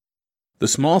The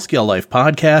Small Scale Life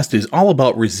podcast is all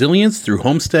about resilience through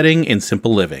homesteading and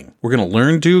simple living. We're going to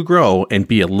learn, do, grow, and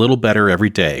be a little better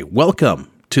every day. Welcome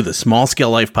to the Small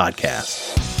Scale Life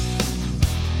podcast.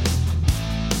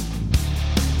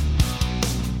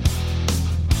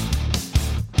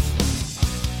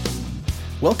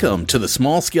 Welcome to the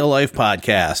Small Scale Life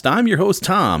podcast. I'm your host,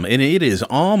 Tom, and it is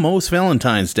almost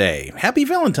Valentine's Day. Happy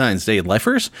Valentine's Day,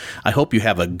 lifers. I hope you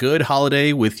have a good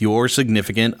holiday with your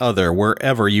significant other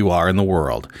wherever you are in the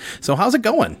world. So how's it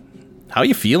going? How are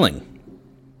you feeling?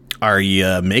 Are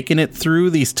you making it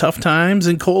through these tough times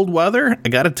in cold weather? I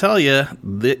gotta tell you,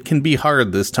 it can be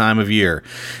hard this time of year.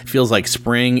 It feels like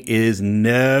spring is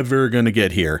never gonna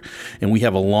get here, and we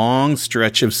have a long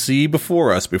stretch of sea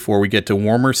before us before we get to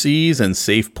warmer seas and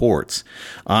safe ports.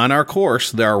 On our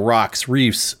course, there are rocks,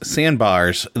 reefs,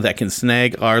 sandbars that can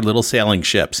snag our little sailing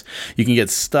ships. You can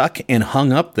get stuck and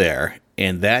hung up there,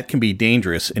 and that can be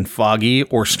dangerous in foggy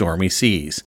or stormy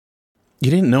seas. You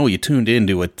didn't know you tuned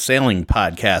into a sailing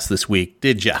podcast this week,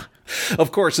 did ya?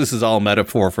 Of course, this is all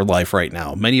metaphor for life right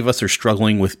now. Many of us are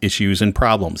struggling with issues and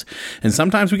problems, and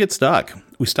sometimes we get stuck.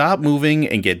 We stop moving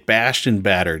and get bashed and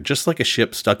battered, just like a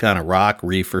ship stuck on a rock,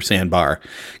 reef, or sandbar.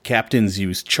 Captains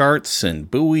use charts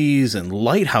and buoys and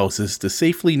lighthouses to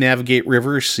safely navigate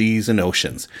rivers, seas, and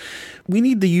oceans. We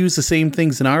need to use the same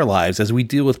things in our lives as we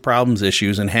deal with problems,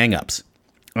 issues, and hang-ups.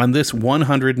 On this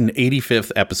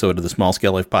 185th episode of the Small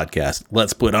Scale Life podcast,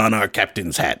 let's put on our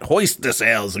captain's hat, hoist the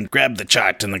sails, and grab the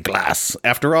chart and the glass.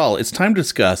 After all, it's time to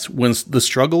discuss when the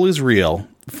struggle is real,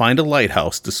 find a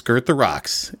lighthouse to skirt the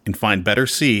rocks, and find better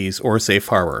seas or a safe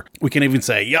harbor. We can even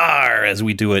say, "Yar," as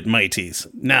we do at Mighties.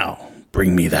 Now,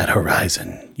 bring me that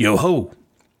horizon. Yo-ho!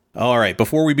 All right,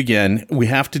 before we begin, we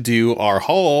have to do our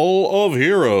Hall of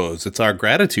Heroes. It's our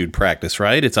gratitude practice,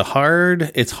 right? It's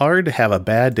hard to have a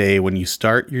bad day when you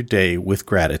start your day with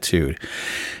gratitude.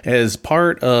 As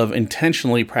part of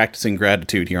intentionally practicing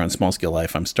gratitude here on Small Scale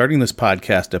Life, I'm starting this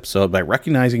podcast episode by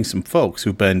recognizing some folks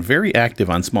who've been very active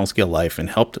on Small Scale Life and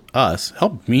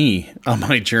helped me on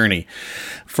my journey.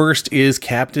 First is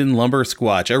Captain Lumber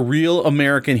Squatch, a real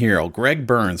American hero, Greg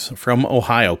Burns from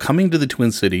Ohio, coming to the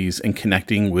Twin Cities and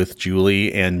connecting with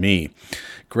Julie and me.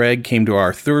 Greg came to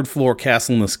our third floor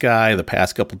castle in the sky the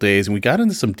past couple days, and we got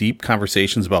into some deep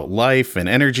conversations about life and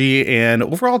energy and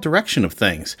overall direction of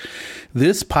things.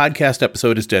 This podcast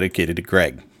episode is dedicated to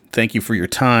Greg. Thank you for your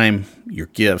time, your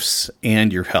gifts,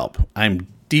 and your help. I'm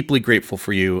deeply grateful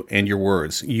for you and your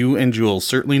words. You and Jules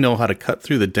certainly know how to cut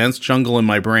through the dense jungle in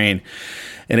my brain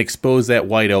and expose that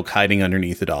white oak hiding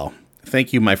underneath it all.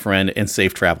 Thank you, my friend, and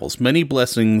safe travels. Many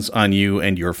blessings on you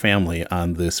and your family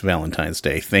on this Valentine's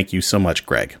Day. Thank you so much,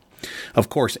 Greg. Of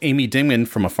course, Amy Dingman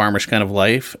from A Farmish Kind of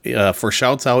Life for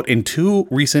shouts out in 2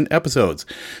 recent episodes.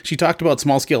 She talked about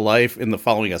small scale life in the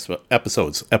following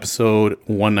episodes. Episode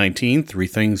 119, 3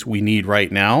 Things We Need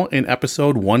Right Now, and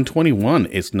episode 121,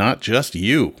 It's Not Just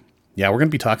You. Yeah, we're going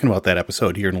to be talking about that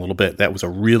episode here in a little bit. That was a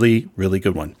really, really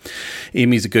good one.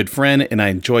 Amy's a good friend, and I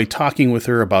enjoy talking with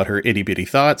her about her itty-bitty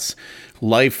thoughts,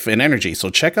 life, and energy. So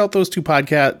check those two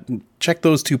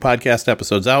podcast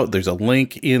episodes out. There's a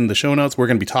link in the show notes. We're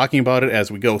going to be talking about it as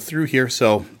we go through here,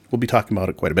 so we'll be talking about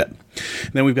it quite a bit.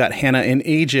 And then we've got Hannah and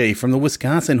AJ from the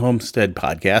Wisconsin Homestead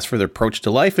Podcast for their approach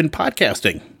to life and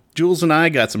podcasting. Jules and I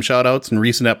got some shout outs in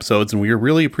recent episodes, and we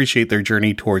really appreciate their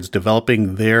journey towards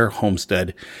developing their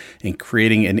homestead and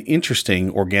creating an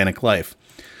interesting organic life.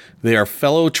 They are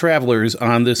fellow travelers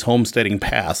on this homesteading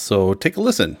path, so take a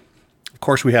listen. Of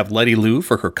course, we have Letty Lou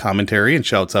for her commentary and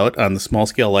shouts out on the Small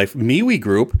Scale Life MeWe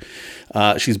group.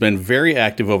 She's been very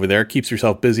active over there, keeps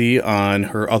herself busy on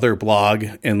her other blog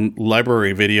and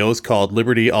library videos called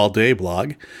Liberty All Day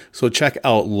blog. So check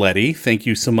out Letty. Thank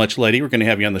you so much, Letty. We're going to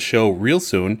have you on the show real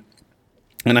soon.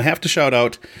 And I have to shout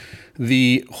out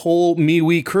the whole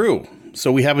MeWe crew.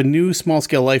 So we have a new Small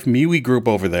Scale Life MeWe group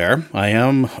over there. I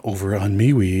am over on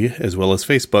MeWe as well as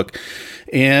Facebook.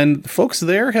 And folks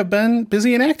there have been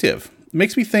busy and active. It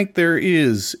makes me think there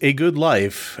is a good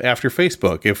life after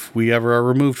Facebook if we ever are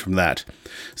removed from that.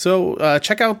 So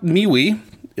check out MeWe.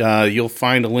 You'll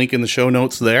find a link in the show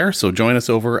notes there, so join us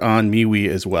over on MeWe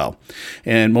as well.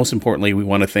 And most importantly, we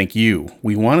want to thank you.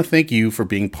 We want to thank you for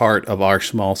being part of our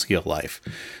small scale life.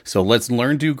 So let's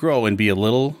learn, do, grow, and be a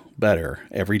little better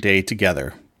every day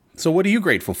together. So what are you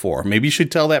grateful for? Maybe you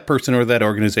should tell that person or that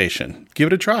organization. Give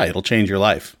it a try. It'll change your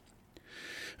life.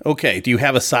 Okay, do you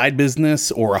have a side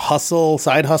business or a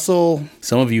side hustle?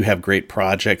 Some of you have great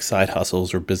projects, side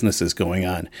hustles, or businesses going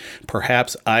on.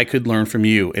 Perhaps I could learn from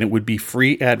you, and it would be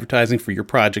free advertising for your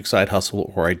project, side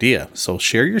hustle, or idea. So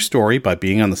share your story by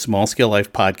being on the Small Scale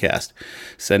Life podcast.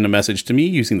 Send a message to me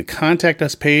using the Contact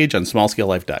Us page on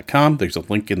smallscalelife.com. There's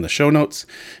a link in the show notes,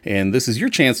 and this is your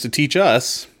chance to teach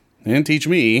us and teach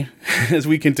me as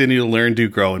we continue to learn, do,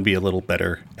 grow, and be a little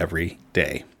better every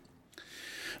day.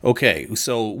 Okay,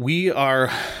 so we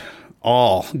are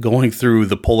all going through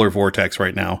the polar vortex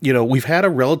right now. You know, we've had a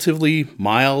relatively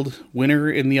mild winter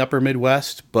in the upper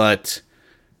Midwest, but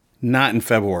not in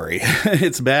February.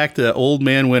 It's back to old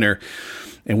man winter,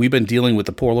 and we've been dealing with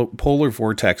the polar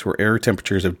vortex where air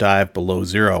temperatures have dived below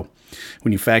zero.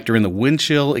 When you factor in the wind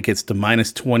chill, it gets to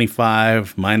minus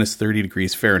 25, minus 30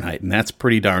 degrees Fahrenheit, and that's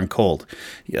pretty darn cold.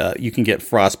 You can get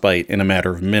frostbite in a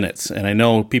matter of minutes, and I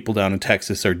know people down in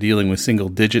Texas are dealing with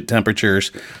single-digit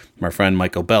temperatures. My friend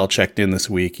Michael Bell checked in this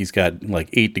week. He's got like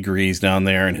 8 degrees down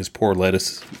there, and his poor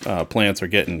lettuce plants are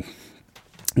getting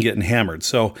hammered.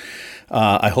 So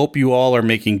I hope you all are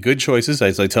making good choices,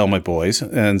 as I tell my boys,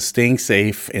 and staying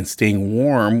safe and staying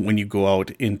warm when you go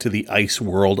out into the ice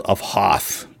world of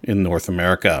Hoth in North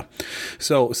America.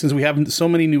 So since we have so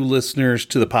many new listeners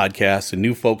to the podcast and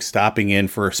new folks stopping in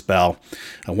for a spell,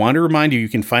 I want to remind you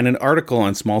can find an article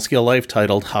on Small Scale Life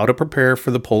titled How to Prepare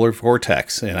for the Polar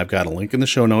Vortex. And I've got a link in the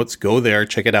show notes. Go there,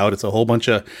 check it out. It's a whole bunch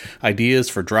of ideas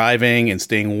for driving and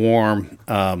staying warm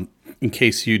in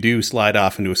case you do slide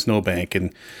off into a snowbank.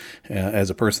 And as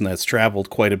a person that's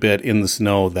traveled quite a bit in the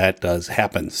snow, that does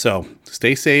happen. So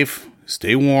stay safe,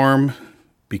 stay warm,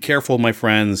 be careful, my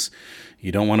friends.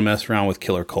 You don't want to mess around with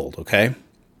killer cold, okay?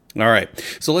 All right,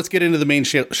 so let's get into the main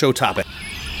show topic.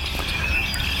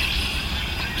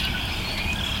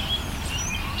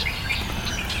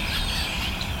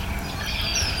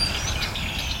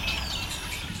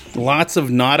 Lots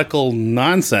of nautical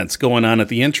nonsense going on at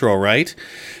the intro, right?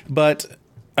 But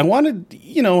I wanted,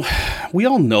 we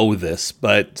all know this,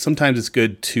 but sometimes it's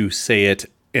good to say it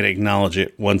and acknowledge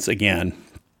it once again.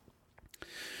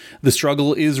 The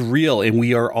struggle is real, and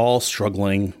we are all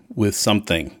struggling with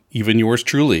something, even yours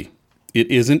truly.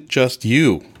 It isn't just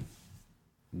you.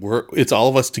 It's all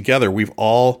of us together. We've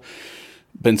all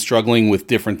been struggling with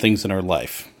different things in our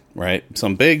life, right?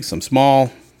 Some big, some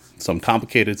small, some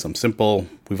complicated, some simple.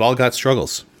 We've all got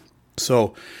struggles.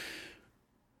 So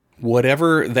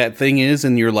whatever that thing is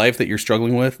in your life that you're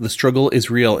struggling with, the struggle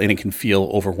is real, and it can feel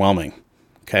overwhelming,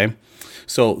 okay?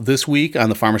 So this week on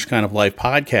the Farmers Kind of Life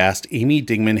podcast, Amy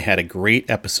Dingman had a great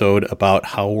episode about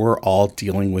how we're all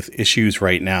dealing with issues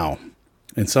right now.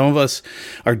 And some of us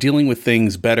are dealing with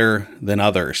things better than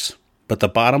others. But the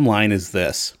bottom line is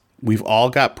this. We've all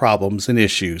got problems and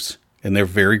issues, and they're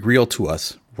very real to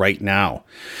us right now.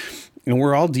 And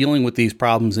we're all dealing with these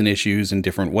problems and issues in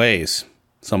different ways.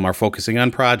 Some are focusing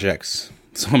on projects.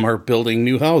 Some are building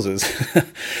new houses.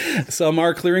 Some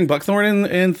are clearing buckthorn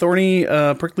and thorny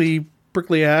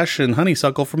prickly ash and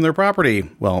honeysuckle from their property.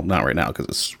 Well, not right now because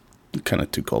it's kind of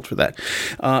too cold for that.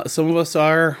 Some of us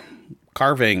are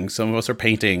carving. Some of us are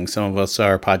painting. Some of us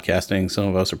are podcasting. Some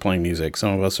of us are playing music.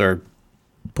 Some of us are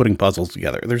putting puzzles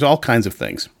together. There's all kinds of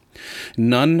things.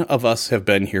 None of us have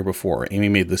been here before. Amy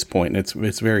made this point, and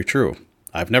it's very true.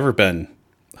 I've never been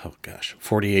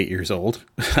 48 years old.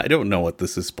 I don't know what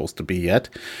this is supposed to be yet.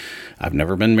 I've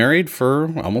never been married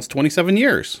for almost 27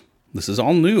 years. This is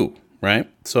all new. Right?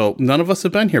 So none of us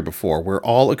have been here before. We're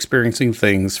all experiencing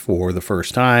things for the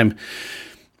first time.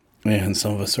 And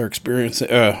some of us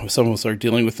are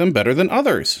dealing with them better than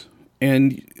others.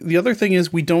 And the other thing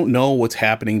is we don't know what's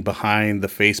happening behind the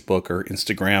Facebook or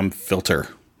Instagram filter,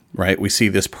 right? We see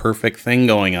this perfect thing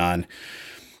going on,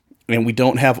 and we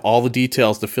don't have all the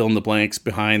details to fill in the blanks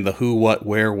behind the who, what,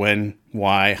 where, when,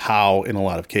 why, how in a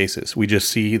lot of cases. We just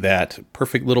see that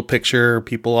perfect little picture,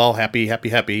 people all happy,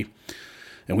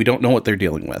 and we don't know what they're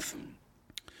dealing with.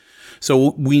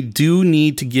 So we do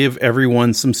need to give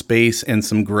everyone some space and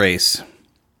some grace,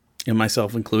 and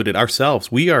myself included,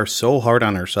 ourselves. We are so hard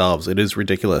on ourselves. It is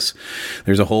ridiculous.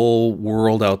 There's a whole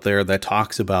world out there that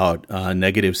talks about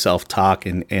negative self-talk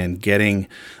and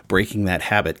breaking that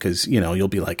habit. Because, you'll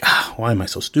be like, why am I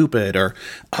so stupid? Or,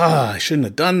 I shouldn't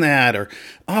have done that. Or,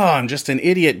 I'm just an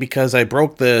idiot because I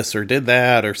broke this or did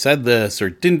that or said this or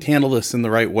didn't handle this in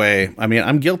the right way. I mean,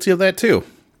 I'm guilty of that too.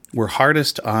 We're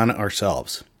hardest on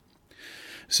ourselves.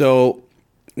 So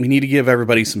we need to give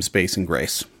everybody some space and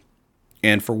grace.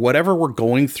 And for whatever we're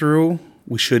going through,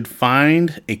 we should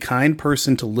find a kind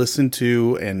person to listen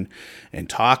to and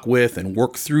talk with and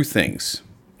work through things.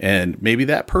 And maybe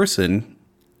that person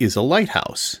is a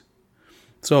lighthouse.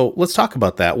 So let's talk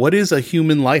about that. What is a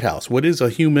human lighthouse? What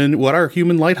are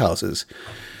human lighthouses?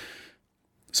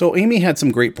 So Amy had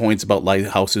some great points about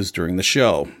lighthouses during the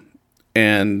show.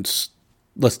 And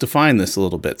let's define this a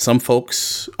little bit. Some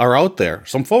folks are out there.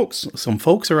 Some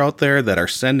folks are out there that are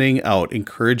sending out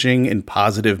encouraging and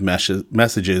positive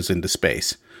messages into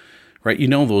space. Right? You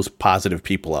know those positive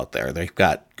people out there. They've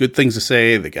got good things to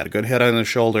say. They got a good head on their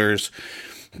shoulders.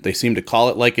 They seem to call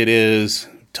it like it is,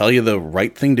 tell you the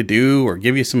right thing to do, or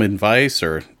give you some advice,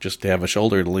 or just to have a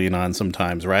shoulder to lean on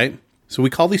sometimes, right? So we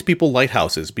call these people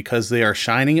lighthouses because they are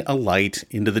shining a light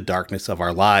into the darkness of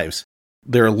our lives.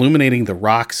 They're illuminating the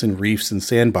rocks and reefs and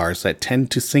sandbars that tend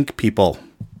to sink people.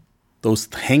 Those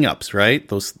hang-ups, right?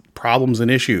 Those problems and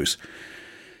issues.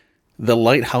 The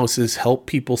lighthouses help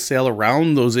people sail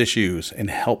around those issues and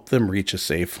help them reach a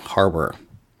safe harbor.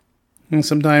 And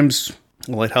sometimes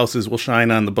lighthouses will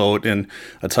shine on the boat and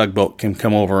a tugboat can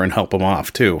come over and help them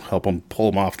off too, help them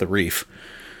pull them off the reef.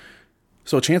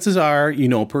 So chances are you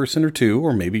know a person or two,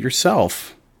 or maybe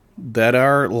yourself, that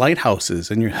are lighthouses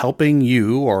and you're helping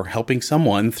you or helping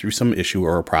someone through some issue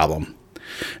or a problem.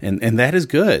 And that is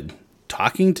good.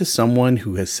 Talking to someone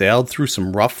who has sailed through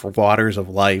some rough waters of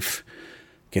life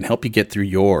can help you get through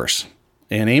yours.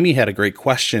 And Amy had a great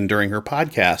question during her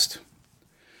podcast.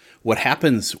 What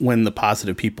happens when the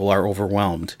positive people are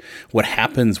overwhelmed? What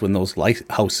happens when those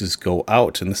lighthouses go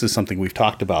out? And this is something we've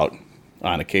talked about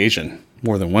on occasion,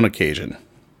 more than one occasion.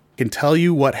 I can tell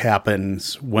you what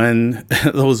happens when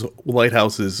those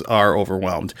lighthouses are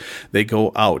overwhelmed. They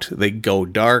go out, they go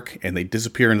dark, and they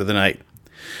disappear into the night.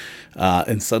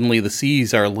 And suddenly the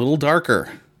seas are a little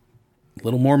darker, a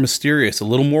little more mysterious, a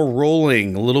little more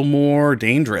rolling, a little more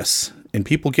dangerous. And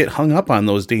people get hung up on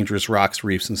those dangerous rocks,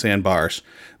 reefs, and sandbars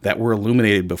that were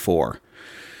illuminated before.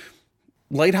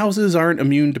 Lighthouses aren't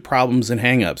immune to problems and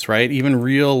hangups, right? Even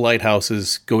real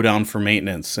lighthouses go down for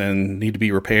maintenance and need to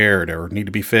be repaired or need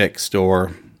to be fixed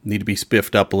or need to be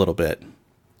spiffed up a little bit.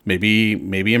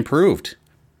 Maybe improved.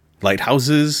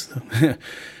 Lighthouses,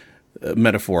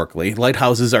 metaphorically,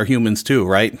 lighthouses are humans too,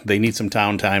 right? They need some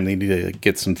downtime. They need to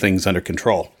get some things under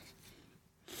control.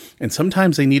 And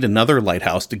sometimes they need another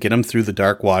lighthouse to get them through the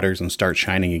dark waters and start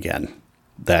shining again.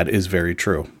 That is very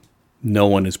true. No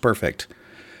one is perfect.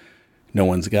 No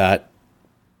one's got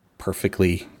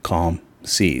perfectly calm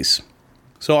seas.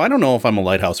 So I don't know if I'm a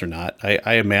lighthouse or not.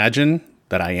 I imagine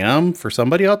that I am for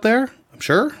somebody out there. I'm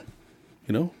sure.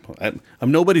 You know,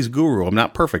 I'm nobody's guru. I'm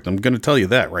not perfect. I'm going to tell you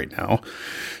that right now.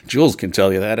 Jules can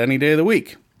tell you that any day of the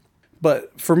week.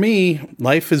 But for me,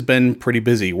 life has been pretty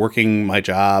busy working my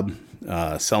job,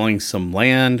 selling some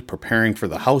land, preparing for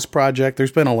the house project.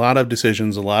 There's been a lot of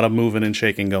decisions, a lot of moving and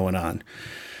shaking going on.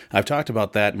 I've talked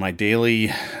about that in my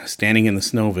daily standing in the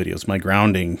snow videos, my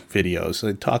grounding videos.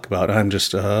 I talk about,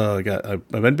 I've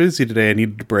been busy today. I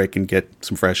needed to break and get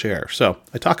some fresh air. So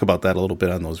I talk about that a little bit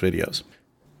on those videos.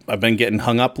 I've been getting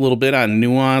hung up a little bit on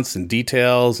nuance and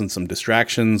details and some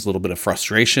distractions, a little bit of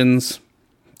frustrations.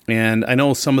 And I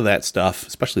know some of that stuff,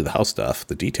 especially the house stuff,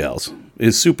 the details,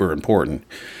 is super important.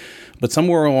 But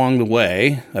somewhere along the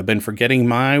way, I've been forgetting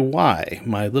my why,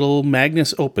 my little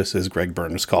magnus opus, as Greg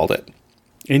Burns called it.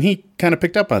 And he kind of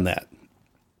picked up on that.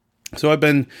 So I've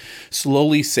been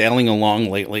slowly sailing along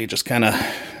lately, just kind of,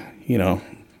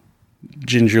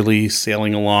 gingerly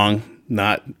sailing along,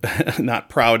 not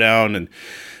prow down and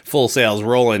full sails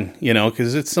rolling,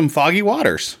 because it's some foggy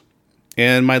waters.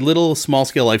 And my little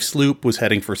small-scale life sloop was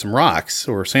heading for some rocks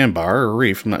or sandbar or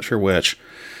reef, I'm not sure which.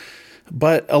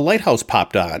 But a lighthouse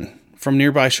popped on from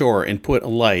nearby shore and put a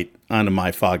light onto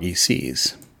my foggy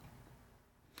seas.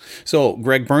 So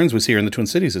Greg Burns was here in the Twin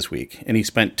Cities this week, and he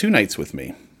spent 2 nights with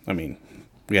me. I mean,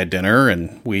 we had dinner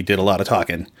and we did a lot of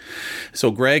talking.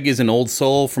 So Greg is an old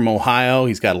soul from Ohio.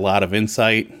 He's got a lot of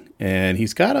insight, and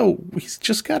he's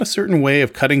just got a certain way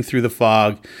of cutting through the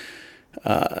fog,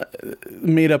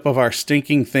 made up of our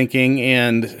stinking thinking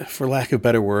and, for lack of a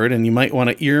better word, and you might want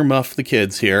to earmuff the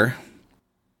kids here,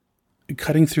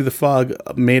 cutting through the fog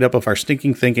made up of our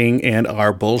stinking thinking and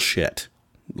our bullshit.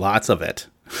 Lots of it.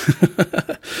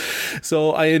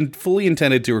 So I fully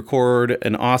intended to record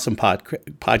an awesome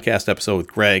podcast episode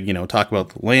with Greg, talk about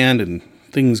the land and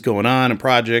things going on and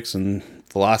projects and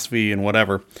philosophy and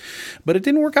whatever. But it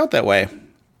didn't work out that way.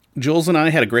 Jules and I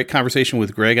had a great conversation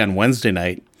with Greg on Wednesday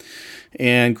night,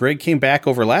 and Greg came back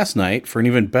over last night for an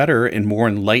even better and more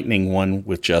enlightening one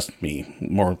with just me,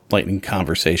 more enlightening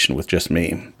conversation with just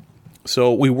me.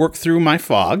 So we worked through my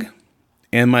fog,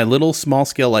 and my little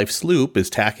small-scale life sloop is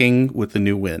tacking with the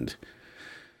new wind.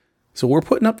 So we're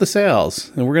putting up the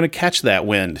sails, and we're going to catch that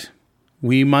wind.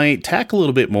 We might tack a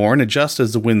little bit more and adjust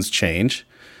as the winds change,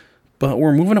 But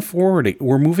we're moving forward.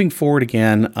 We're moving forward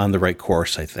again on the right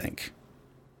course, I think.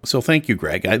 So thank you,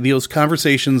 Greg. Those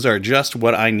conversations are just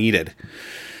what I needed.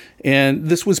 And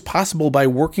this was possible by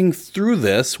working through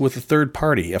this with a third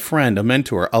party, a friend, a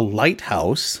mentor, a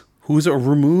lighthouse who's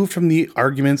removed from the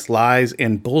arguments, lies,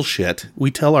 and bullshit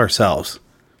we tell ourselves.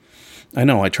 I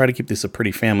know I try to keep this a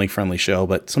pretty family-friendly show,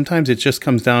 but sometimes it just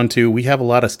comes down to we have a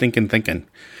lot of stinking thinking,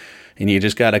 and you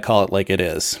just got to call it like it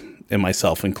is, and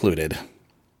myself included.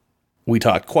 We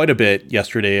talked quite a bit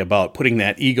yesterday about putting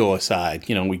that ego aside.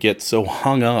 You know, we get so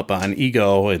hung up on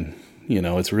ego, and, you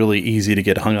know, it's really easy to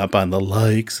get hung up on the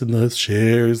likes and the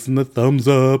shares and the thumbs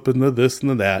up and the this and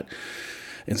the that.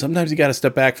 And sometimes you got to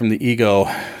step back from the ego,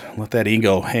 let that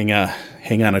ego hang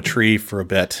on a tree for a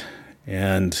bit,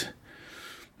 and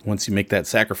once you make that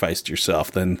sacrifice to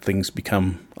yourself, then things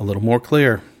become a little more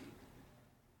clear.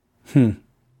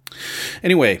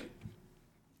 Anyway,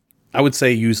 I would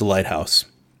say use a lighthouse.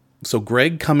 So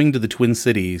Greg coming to the Twin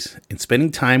Cities and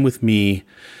spending time with me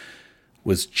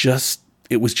was just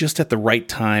at the right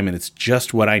time, and it's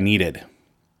just what I needed.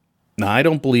 Now, I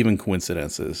don't believe in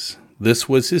coincidences. This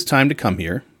was his time to come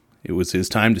here. It was his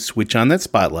time to switch on that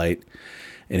spotlight,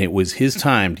 and it was his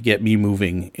time to get me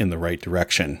moving in the right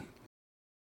direction.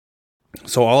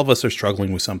 So all of us are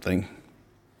struggling with something.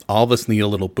 All of us need a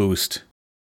little boost.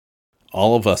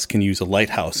 All of us can use a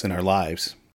lighthouse in our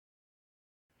lives.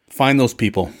 Find those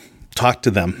people. Talk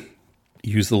to them.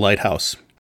 Use the lighthouse.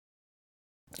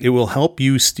 It will help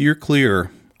you steer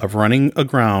clear of running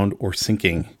aground or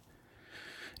sinking.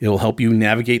 It will help you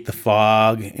navigate the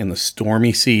fog and the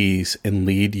stormy seas and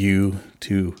lead you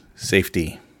to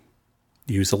safety.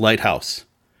 Use a lighthouse.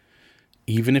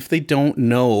 Even if they don't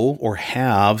know or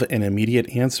have an immediate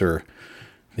answer,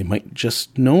 they might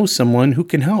just know someone who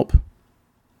can help.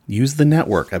 Use the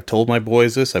network. I've told my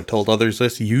boys this. I've told others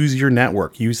this. Use your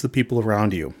network. Use the people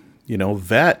around you. You know,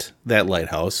 vet that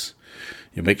lighthouse.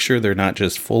 You make sure they're not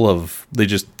just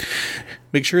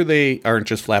make sure they aren't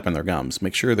just flapping their gums.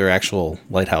 Make sure they're actual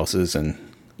lighthouses and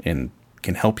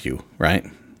can help you, right?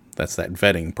 That's that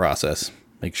vetting process.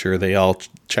 Make sure they all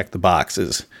check the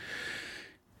boxes.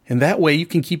 And that way you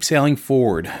can keep sailing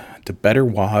forward to better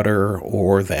water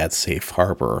or that safe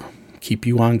harbor. Keep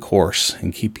you on course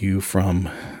and keep you from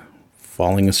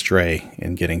falling astray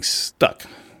and getting stuck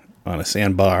on a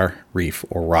sandbar, reef,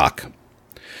 or rock.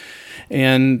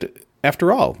 And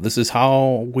after all, this is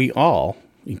how we all,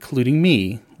 including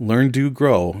me, learn, do,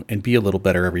 grow, and be a little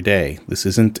better every day. This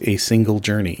isn't a single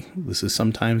journey. This is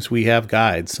sometimes we have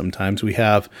guides, sometimes we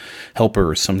have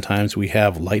helpers, sometimes we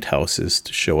have lighthouses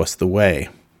to show us the way.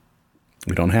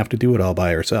 We don't have to do it all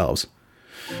by ourselves.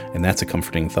 And that's a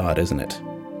comforting thought, isn't it?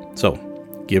 So,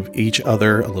 give each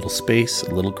other a little space,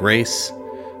 a little grace.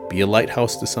 Be a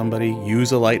lighthouse to somebody.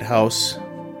 Use a lighthouse.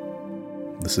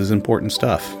 This is important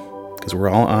stuff because we're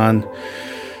all on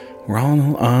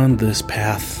this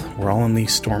path. We're all on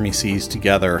these stormy seas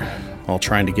together, all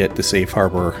trying to get to safe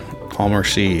harbor, calmer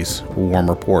seas, a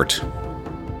warmer port.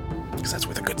 Because that's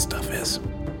where the good stuff is.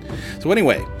 So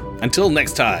anyway, until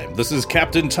next time, this is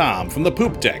Captain Tom from the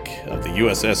poop deck of the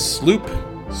USS Sloop,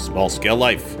 Small Scale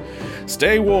Life.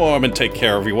 Stay warm and take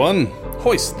care, everyone.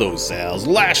 Hoist those sails,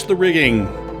 lash the rigging.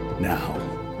 Now,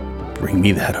 bring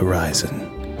me that horizon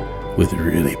with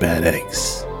really bad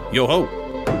eggs. Yo-ho!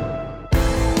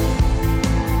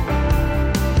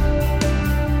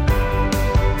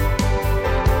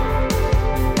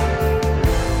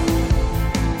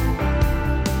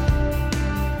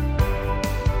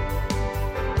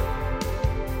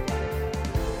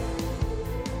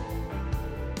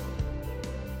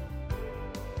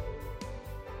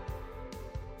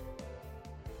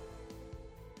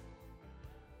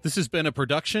 This has been a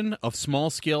production of Small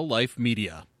Scale Life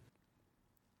Media.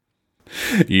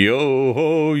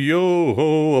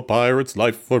 Yo-ho, a pirate's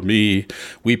life for me.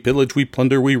 We pillage, we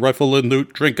plunder, we rifle and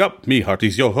loot. Drink up, me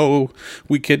hearties, yo-ho.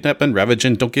 We kidnap and ravage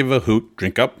and don't give a hoot.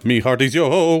 Drink up, me hearties,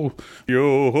 yo-ho.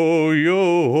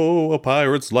 Yo-ho, a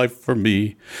pirate's life for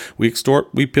me. We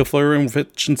extort, we pilfer and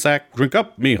fetch and sack. Drink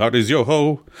up, me hearties,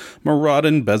 yo-ho. Maraud,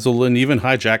 embezzle, and even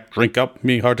hijack. Drink up,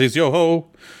 me hearties, yo-ho.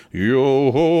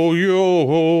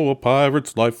 Yo-ho, a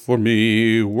pirate's life for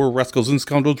me. We're rascals and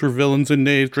scoundrels, we're villains and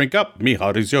knaves. Drink up, me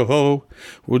hearties, yo-ho.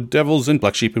 We're devils and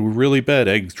black sheep and we're really bad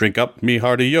eggs. Drink up, me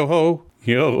hearty, yo-ho.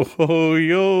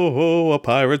 Yo-ho, a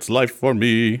pirate's life for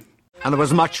me. And there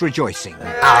was much rejoicing.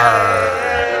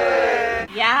 Arr.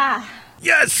 Yeah.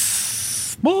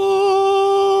 Yes!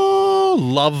 Oh,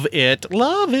 love it,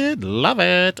 love it, love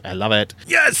it. I love it.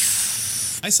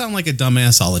 Yes! I sound like a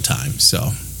dumbass all the time,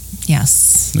 so...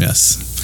 Yes. Yes.